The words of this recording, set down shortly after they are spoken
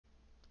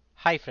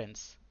Hi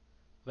friends,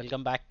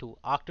 welcome back to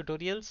Arc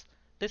Tutorials.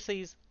 This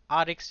is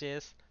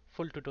RxJS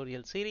full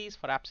tutorial series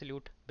for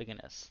absolute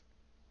beginners.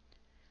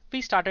 We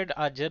started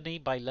our journey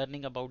by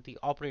learning about the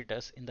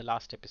operators in the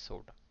last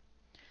episode.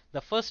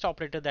 The first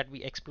operator that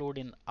we explored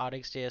in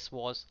RxJS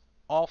was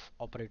of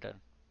operator.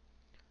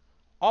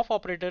 Of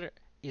operator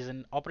is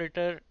an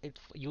operator it's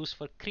used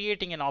for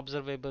creating an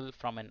observable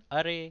from an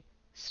array,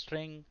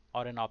 string,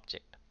 or an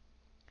object.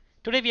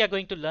 Today we are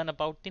going to learn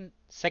about the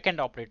second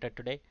operator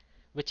today,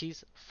 which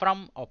is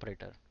from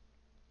operator.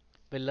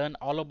 We'll learn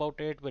all about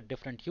it with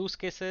different use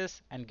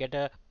cases and get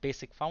a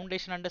basic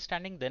foundation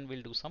understanding. Then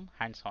we'll do some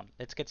hands-on.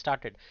 Let's get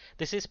started.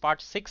 This is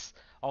part 6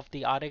 of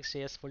the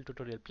RxJS full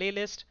tutorial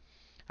playlist.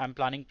 I'm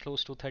planning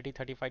close to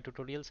 30-35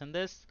 tutorials in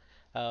this.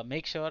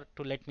 Make sure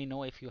to let me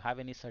know if you have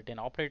any certain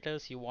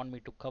operators you want me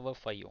to cover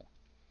for you.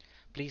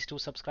 Please do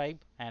subscribe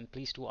and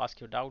please do ask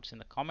your doubts in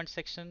the comment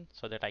section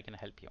so that I can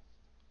help you.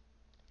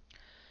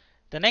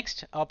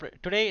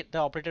 Today the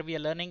operator we are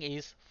learning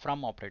is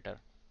from operator.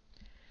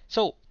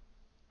 So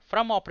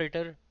from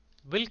operator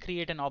will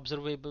create an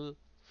observable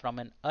from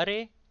an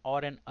array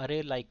or an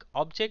array-like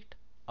object,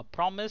 a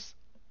promise,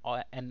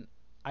 or an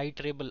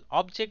iterable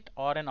object,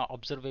 or an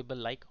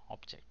observable-like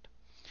object.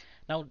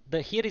 Now,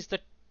 here is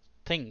the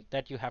thing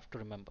that you have to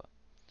remember.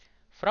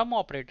 From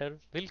operator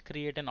will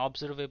create an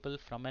observable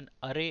from an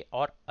array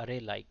or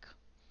array-like.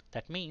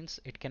 That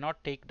means it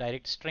cannot take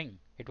direct string.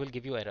 It will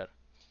give you error.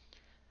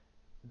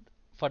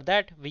 For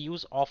that, we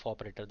use of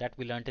operator that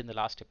we learned in the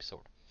last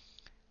episode.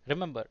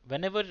 Remember,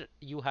 whenever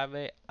you have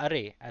a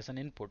array as an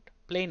input,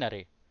 plain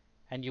array,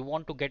 and you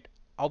want to get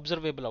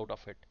observable out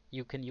of it,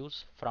 you can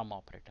use from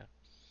operator.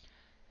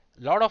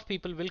 A lot of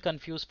people will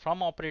confuse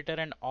from operator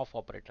and of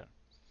operator.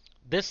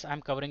 This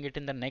I'm covering it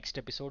in the next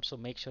episode, so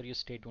make sure you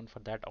stay tuned for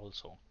that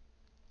also.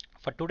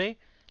 For today,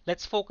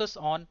 let's focus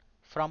on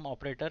from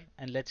operator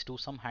and let's do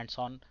some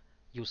hands-on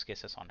use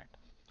cases on it.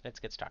 Let's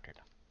get started.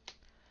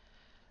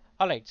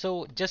 Alright,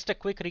 so just a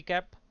quick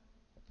recap.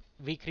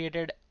 We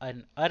created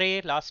an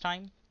array last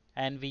time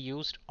and we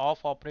used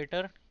of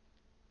operator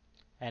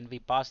and we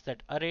passed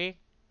that array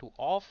to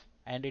of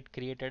and it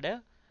created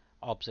a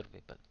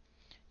observable.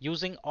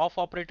 Using of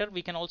operator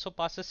we can also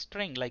pass a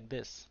string like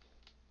this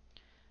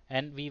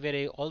and we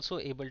were also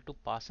able to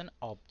pass an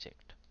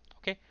object.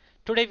 Okay,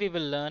 today we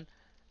will learn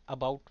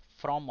about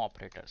from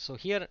operator. So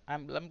here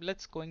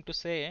let's going to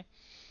say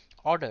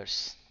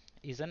orders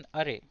is an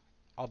array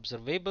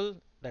observable,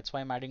 that's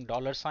why I'm adding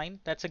 $sign.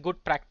 That's a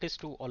good practice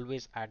to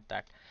always add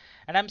that,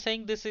 and I'm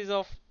saying this is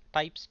of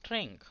type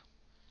string.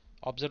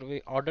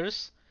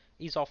 Orders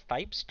is of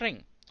type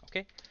string,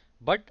 okay,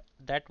 but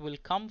that will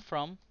come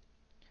from,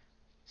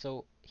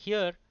 so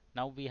here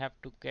now we have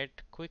to get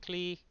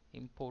quickly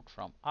import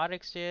from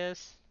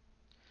RxJS.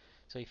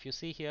 So if you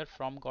see here,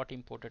 from got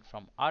imported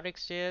from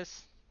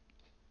RxJS.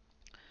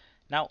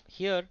 Now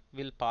here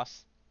we'll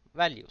pass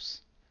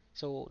values.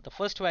 So the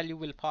first value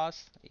we'll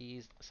pass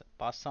is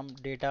pass some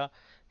data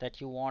that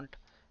you want.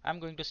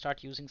 I'm going to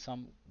start using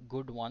some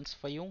good ones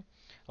for you.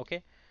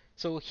 Okay,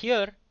 so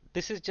here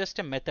this is just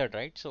a method,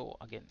 right? So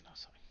again,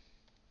 sorry.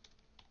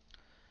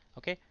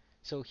 Okay,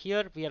 so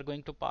here we are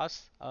going to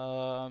pass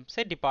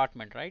say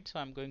department, right? So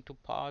I'm going to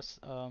pass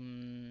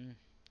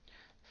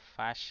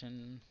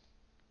fashion.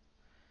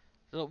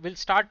 So we'll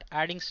start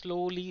adding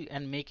slowly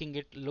and making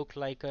it look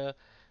like a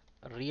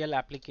real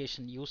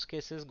application use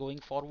cases going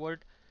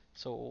forward.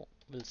 So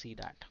we'll see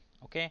that.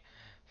 Okay,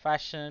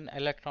 fashion,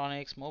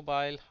 electronics,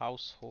 mobile,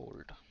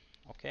 household.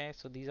 Okay,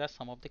 so these are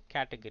some of the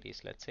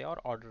categories, let's say, or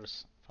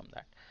orders from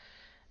that.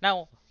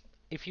 Now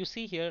if you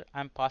see here,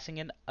 I'm passing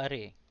an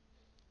array.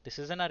 This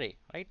is an array,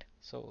 right?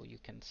 So you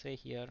can say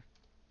here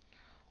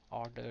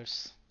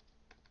orders.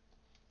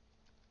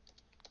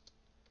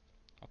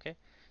 Okay,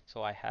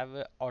 so I have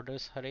a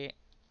orders array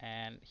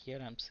and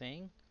here I'm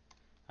saying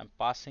I'm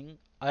passing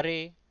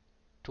array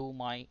to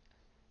my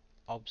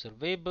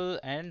observable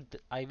and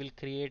I will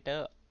create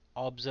a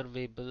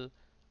observable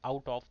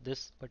out of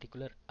this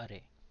particular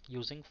array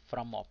using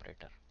from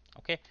operator.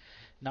 Okay,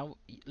 now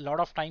a lot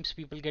of times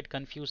people get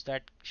confused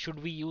that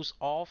should we use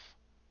of,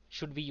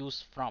 should we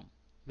use from.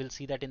 We'll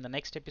see that in the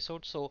next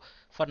episode. So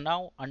for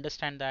now,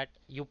 understand that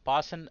you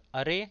pass an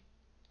array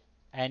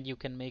and you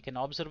can make an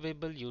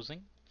observable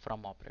using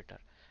from operator.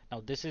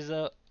 Now this is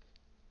a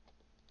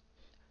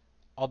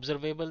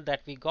observable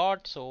that we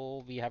got,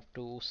 so we have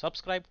to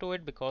subscribe to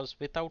it because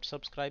without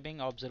subscribing,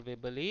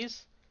 observable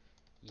is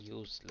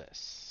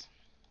useless.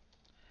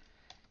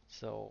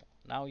 So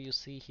now you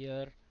see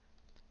here,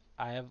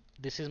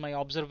 this is my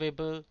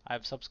observable.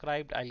 I've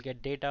subscribed. I'll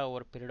get data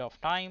over a period of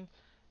time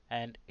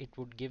and it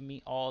would give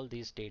me all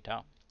these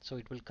data. So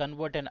it will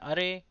convert an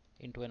array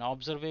into an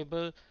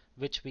observable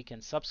which we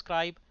can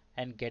subscribe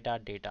and get our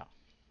data.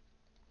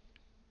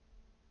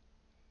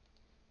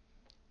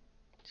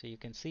 So you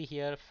can see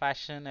here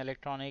fashion,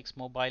 electronics,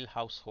 mobile,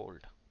 household,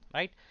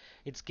 right?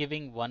 It's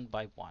giving one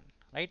by one,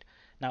 right?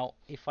 Now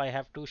if I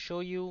have to show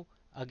you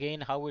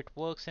again how it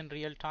works in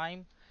real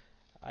time,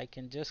 I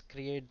can just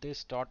create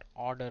this dot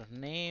order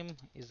name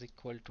is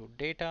equal to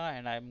data,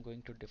 and I'm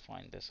going to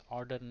define this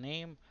order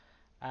name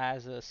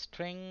as a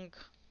string,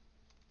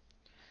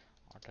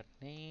 order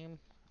name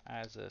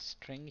as a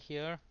string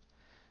here,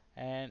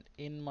 and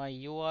in my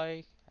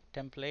UI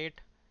template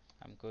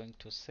I'm going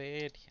to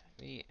say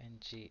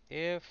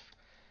if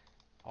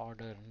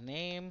order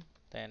name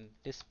then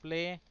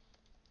display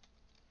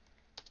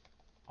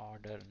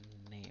order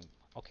name.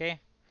 Okay,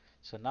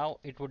 so now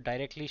it would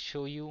directly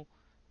show you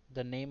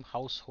the name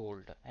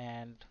household,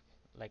 and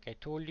like I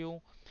told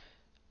you,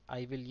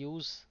 I will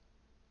use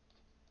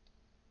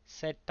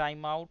set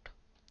timeout.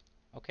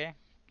 Okay,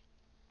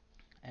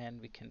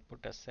 and we can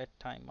put a set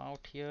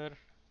timeout here,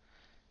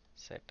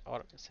 set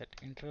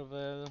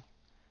interval,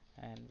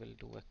 and we'll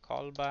do a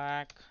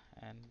callback,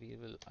 and we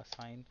will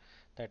assign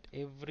that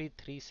every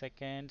 3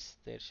 seconds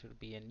there should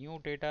be a new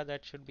data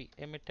that should be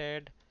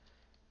emitted.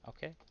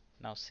 Okay,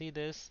 now see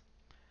this,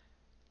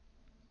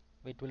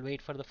 it will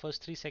wait for the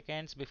first 3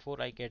 seconds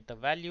before I get the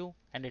value,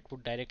 and it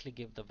would directly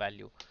give the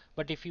value.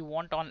 But if you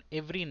want on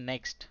every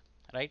next,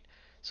 right,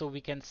 so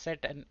we can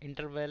set an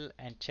interval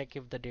and check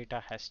if the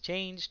data has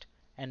changed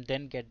and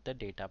then get the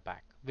data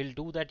back. We'll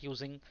do that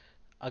using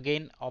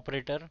again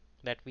operator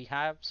that we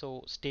have,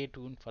 so stay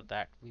tuned for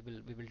that. We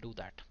will do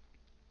that.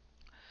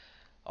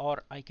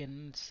 Or I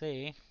can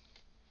say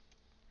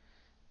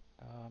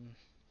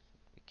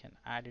we can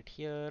add it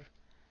here,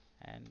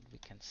 and we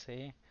can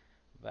say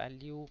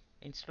value.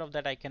 Instead of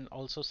that, I can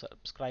also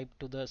subscribe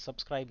to the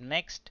subscribe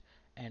next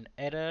and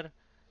error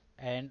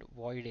and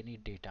void any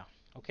data.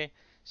 Okay,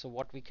 so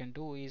what we can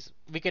do is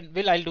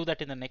I'll do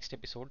that in the next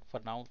episode. For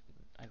now,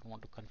 I don't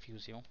want to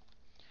confuse you.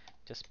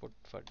 Just put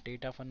for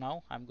data for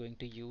now. I'm going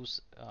to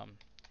use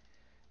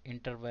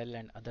interval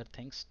and other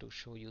things to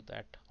show you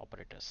that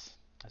operators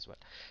as well.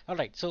 All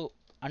right, so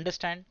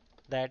understand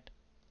that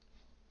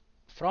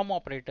from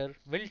operator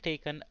will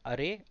take an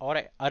array or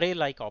an array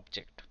like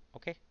object.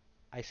 Okay,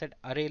 I said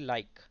array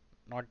like,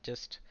 not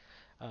just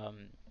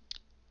um,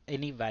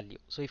 any value.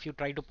 So if you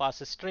try to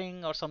pass a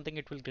string or something,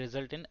 it will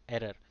result in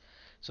error.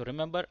 So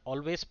remember,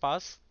 always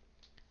pass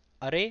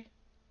array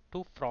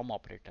to from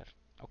operator.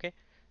 Okay,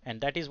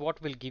 and that is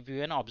what will give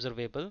you an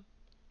observable,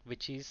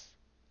 which is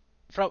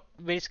from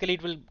basically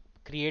it will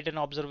create an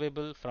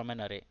observable from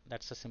an array.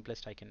 That's the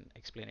simplest I can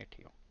explain it to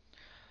you.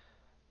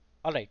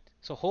 All right,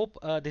 so hope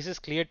this is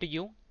clear to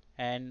you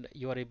and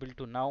you are able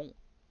to now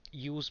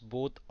use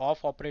both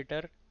of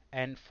operator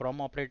and from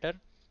operator.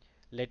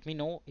 Let me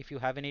know if you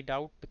have any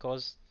doubt,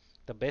 because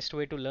the best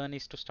way to learn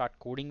is to start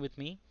coding with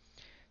me.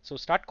 So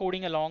start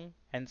coding along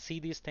and see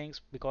these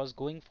things, because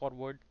going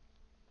forward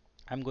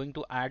I'm going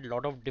to add a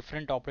lot of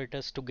different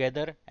operators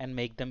together and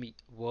make them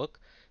work.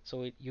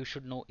 So you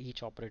should know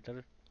each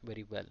operator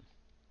very well.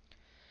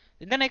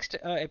 In the next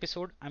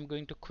episode, I'm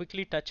going to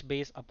quickly touch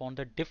base upon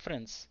the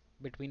difference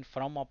between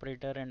from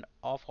operator and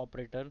of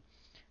operator,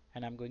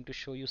 and I'm going to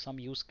show you some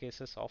use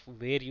cases of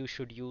where you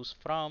should use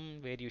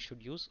from, where you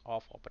should use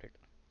of operator.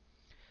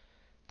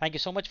 Thank you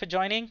so much for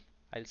joining.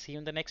 I'll see you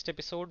in the next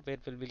episode where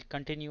we will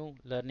continue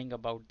learning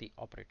about the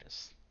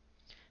operators.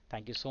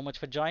 Thank you so much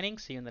for joining.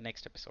 See you in the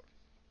next episode.